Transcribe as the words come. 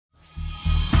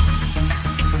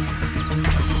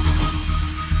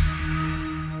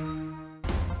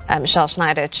Michelle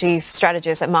Schneider, Chief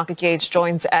Strategist at MarketGauge,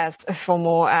 joins us for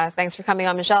more. Thanks for coming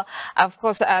on, Michelle. Of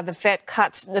course, the Fed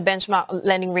cut the benchmark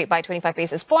lending rate by 25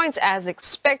 basis points as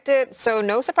expected, so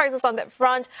no surprises on that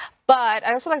front. But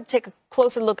I also like to take a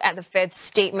closer look at the Fed's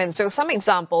statement. So some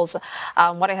examples,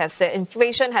 what it has said: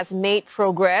 inflation has made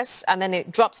progress, and then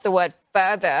it drops the word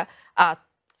further.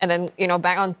 And then,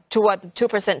 back on toward the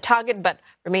 2% target, but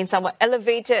remains somewhat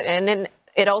elevated. And then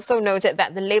it also noted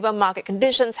that the labor market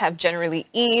conditions have generally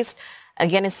eased.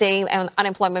 Again, it's saying an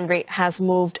unemployment rate has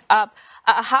moved up.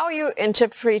 How are you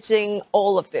interpreting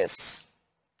all of this?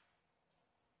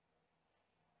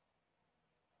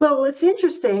 Well, it's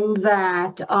interesting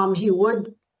that he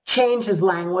would change his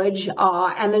language.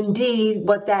 And indeed,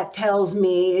 what that tells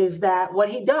me is that what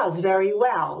he does very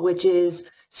well, which is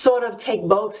sort of take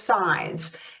both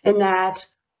sides, in that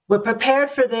we're prepared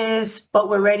for this, but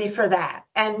we're ready for that.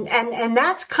 And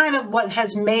that's kind of what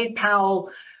has made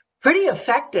Powell pretty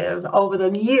effective over the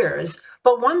years.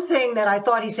 But one thing that I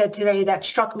thought he said today that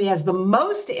struck me as the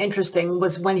most interesting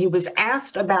was when he was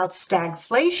asked about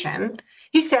stagflation.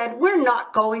 He said, we're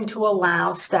not going to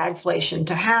allow stagflation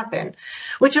to happen,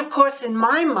 which, of course, in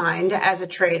my mind, as a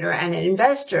trader and an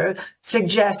investor,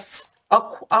 suggests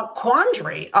a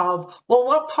quandary of, well,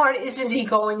 what part isn't he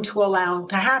going to allow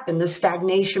to happen? The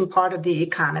stagnation part of the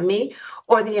economy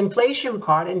or the inflation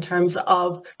part in terms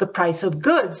of the price of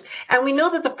goods? And we know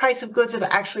that the price of goods have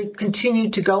actually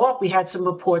continued to go up. We had some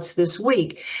reports this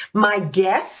week. My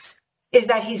guess is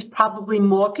that he's probably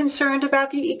more concerned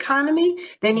about the economy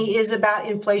than he is about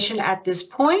inflation at this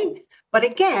point. But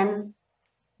again,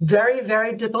 very,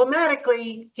 very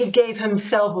diplomatically, he gave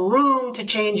himself room to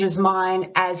change his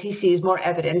mind as he sees more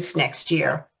evidence next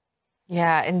year.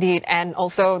 Yeah, indeed. And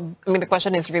also, the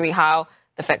question is really how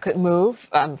the Fed could move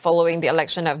following the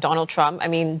election of Donald Trump.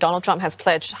 Donald Trump has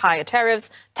pledged higher tariffs,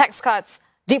 tax cuts,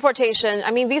 deportation.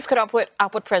 These could upward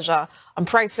pressure on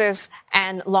prices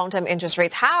and long-term interest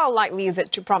rates. How likely is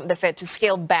it to prompt the Fed to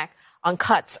scale back on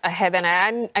cuts ahead? And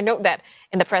I note that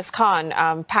in the press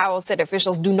con, Powell said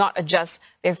officials do not adjust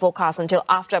their forecast until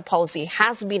after a policy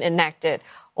has been enacted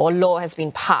or law has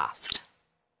been passed.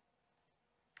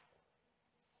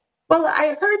 Well,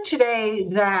 I heard today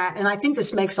that, and I think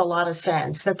this makes a lot of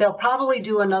sense, that they'll probably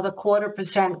do another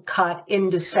 0.25% cut in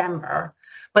December,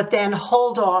 but then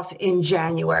hold off in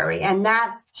January. And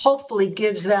that hopefully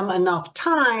gives them enough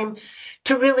time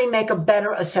to really make a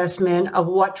better assessment of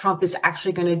what Trump is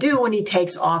actually going to do when he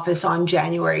takes office on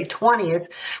January 20th.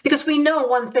 Because we know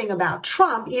one thing about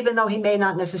Trump, even though he may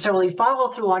not necessarily follow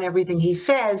through on everything he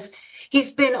says,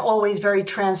 he's been always very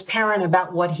transparent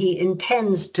about what he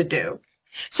intends to do.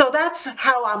 So that's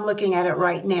how I'm looking at it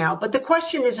right now. But the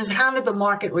question is how did the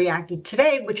market react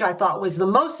today, which I thought was the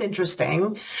most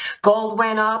interesting. Gold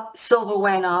went up, silver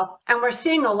went up, and we're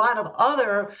seeing a lot of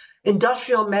other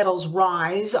industrial metals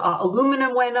rise.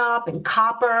 Aluminum went up, and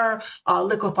copper,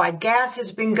 liquefied gas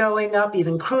has been going up,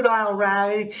 even crude oil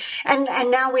rallied. And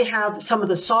now we have some of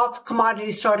the soft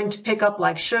commodities starting to pick up,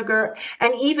 like sugar,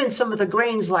 and even some of the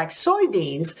grains like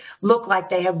soybeans look like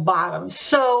they have bottomed.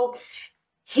 So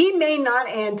he may not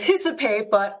anticipate,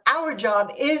 but our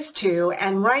job is to.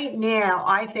 And right now,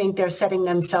 I think they're setting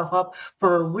themselves up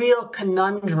for a real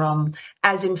conundrum,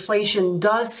 as inflation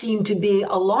does seem to be,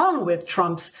 along with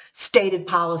Trump's stated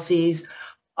policies,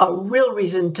 a real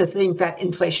reason to think that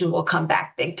inflation will come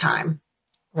back big time.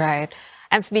 Right.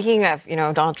 And speaking of,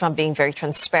 Donald Trump being very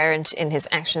transparent in his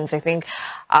actions, I think,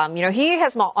 he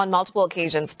has on multiple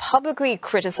occasions publicly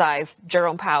criticized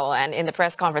Jerome Powell. And in the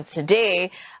press conference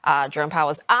today, Jerome Powell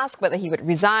was asked whether he would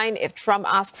resign if Trump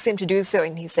asks him to do so.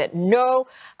 And he said no.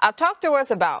 Talk to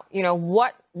us about,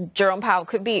 what Jerome Powell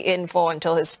could be in for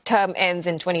until his term ends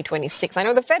in 2026. I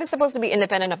know the Fed is supposed to be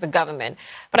independent of the government,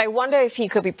 but I wonder if he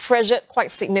could be pressured quite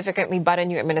significantly by the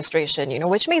new administration,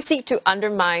 which may seek to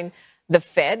undermine the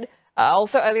Fed.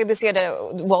 Also, earlier this year,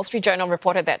 the Wall Street Journal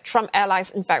reported that Trump allies,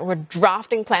 in fact, were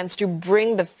drafting plans to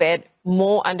bring the Fed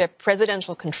more under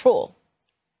presidential control.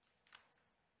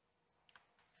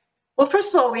 Well,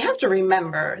 first of all, we have to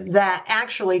remember that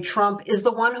actually Trump is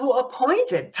the one who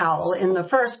appointed Powell in the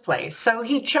first place. So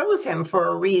he chose him for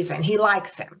a reason. He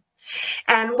likes him.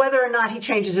 And whether or not he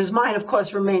changes his mind, of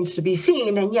course, remains to be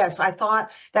seen. And yes, I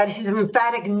thought that his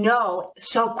emphatic no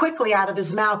so quickly out of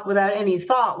his mouth without any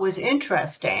thought was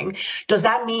interesting. Does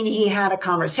that mean he had a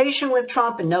conversation with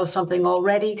Trump and knows something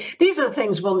already? These are the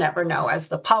things we'll never know as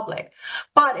the public.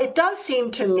 But it does seem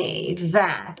to me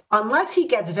that unless he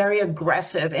gets very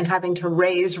aggressive in having to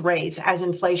raise rates as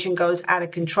inflation goes out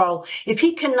of control, if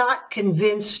he cannot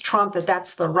convince Trump that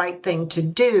that's the right thing to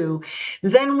do,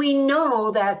 then we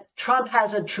know that Trump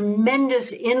has a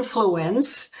tremendous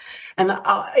influence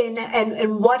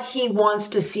and what he wants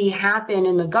to see happen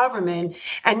in the government.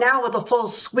 And now with a full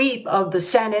sweep of the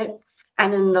Senate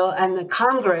and the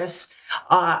Congress,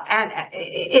 and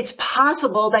it's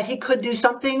possible that he could do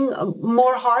something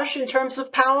more harsh in terms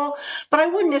of Powell, but I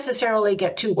wouldn't necessarily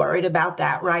get too worried about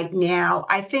that right now.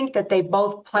 I think that they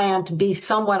both plan to be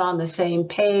somewhat on the same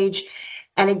page.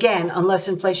 And again, unless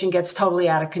inflation gets totally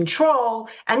out of control,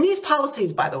 and these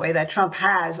policies, by the way, that Trump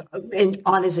has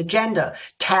on his agenda,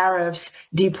 tariffs,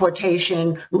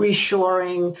 deportation,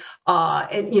 reshoring,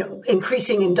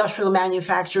 increasing industrial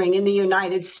manufacturing in the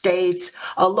United States,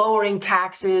 lowering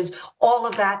taxes, all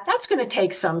of that, that's going to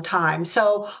take some time.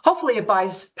 So hopefully it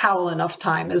buys Powell enough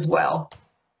time as well.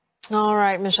 All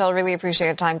right, Michelle, really appreciate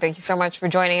your time. Thank you so much for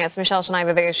joining us. Michelle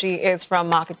Schneider there. She is from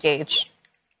Market Gauge.